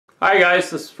Hi guys,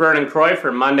 this is Vernon Croy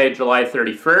for Monday, July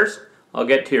 31st. I'll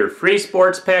get to your free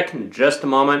sports pick in just a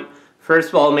moment. First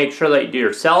of all, make sure that you do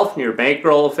yourself and your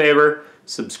bankroll a favor.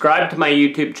 Subscribe to my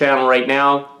YouTube channel right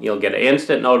now. You'll get an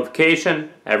instant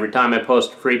notification every time I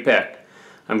post a free pick.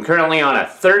 I'm currently on a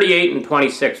 38 and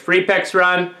 26 free picks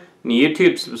run. And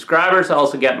YouTube subscribers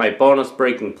also get my bonus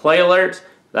breaking play alerts.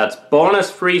 That's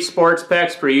bonus free sports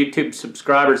picks for YouTube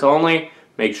subscribers only.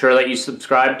 Make sure that you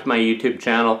subscribe to my YouTube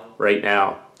channel right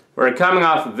now. We're coming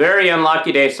off a very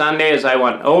unlucky day Sunday as I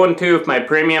went 0-2 with my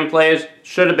premium plays.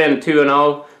 Should have been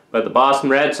 2-0, but the Boston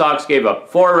Red Sox gave up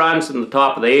 4 runs in the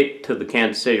top of the 8th to the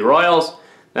Kansas City Royals.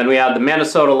 Then we had the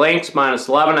Minnesota Lynx minus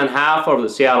 11.5 over the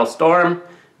Seattle Storm.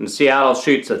 And Seattle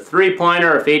shoots a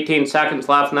 3-pointer with 18 seconds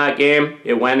left in that game.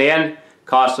 It went in,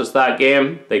 cost us that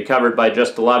game. They covered by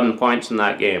just 11 points in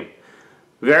that game.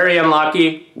 Very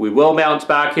unlucky. We will bounce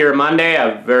back here Monday. I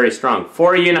have a very strong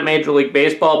 4-unit Major League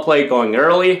Baseball play going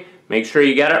early. Make sure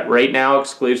you get it right now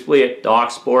exclusively at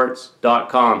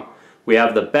DocSports.com. We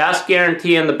have the best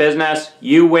guarantee in the business.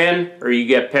 You win or you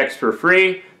get picks for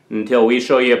free until we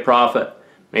show you a profit.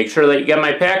 Make sure that you get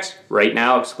my picks right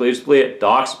now exclusively at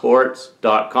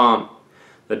DocSports.com.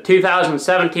 The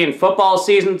 2017 football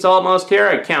season's almost here.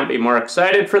 I can't be more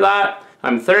excited for that.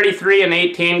 I'm 33 and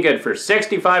 18, good for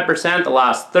 65% the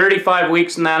last 35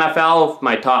 weeks in the NFL with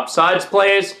my top sides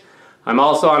plays. I'm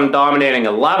also on dominating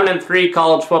 11 and 3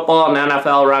 college football and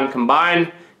NFL run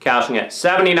combined, cashing at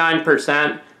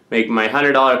 79%, making my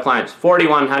 $100 clients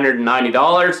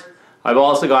 $4,190. I've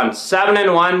also gone 7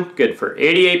 and 1, good for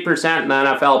 88% in the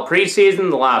NFL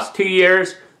preseason the last 2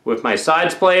 years with my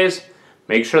sides plays.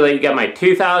 Make sure that you get my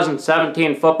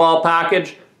 2017 football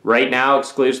package right now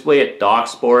exclusively at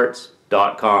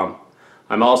DocSports.com.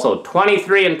 I'm also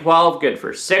 23 and 12, good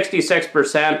for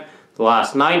 66% the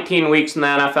last 19 weeks in the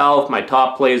NFL with my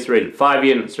top plays rated 5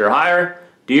 units or higher.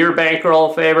 Do your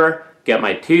bankroll a favor, get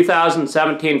my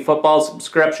 2017 football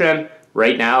subscription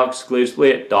right now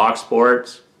exclusively at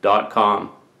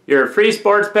DocSports.com. Your free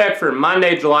sports pick for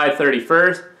Monday, July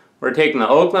 31st. We're taking the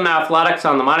Oakland Athletics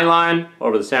on the money line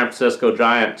over the San Francisco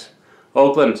Giants.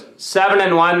 Oakland's 7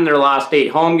 and 1 in their last 8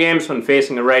 home games when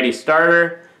facing a righty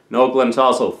starter. And Oakland's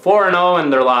also 4 and 0 in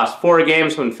their last 4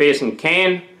 games when facing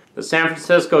Kane. The San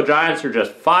Francisco Giants are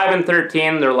just 5 and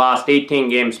 13 in their last 18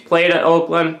 games played at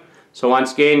Oakland. So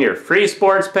once again, your free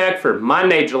sports pick for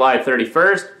Monday, July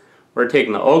 31st. We're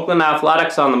taking the Oakland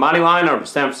Athletics on the money line over the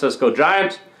San Francisco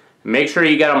Giants. And make sure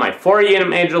you get on my 4-unit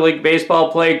Major League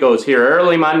Baseball play. It goes here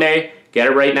early Monday. Get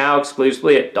it right now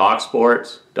exclusively at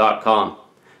DocSports.com.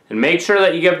 And make sure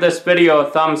that you give this video a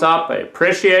thumbs up. I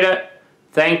appreciate it.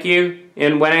 Thank you.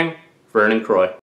 In winning, Vernon Croy.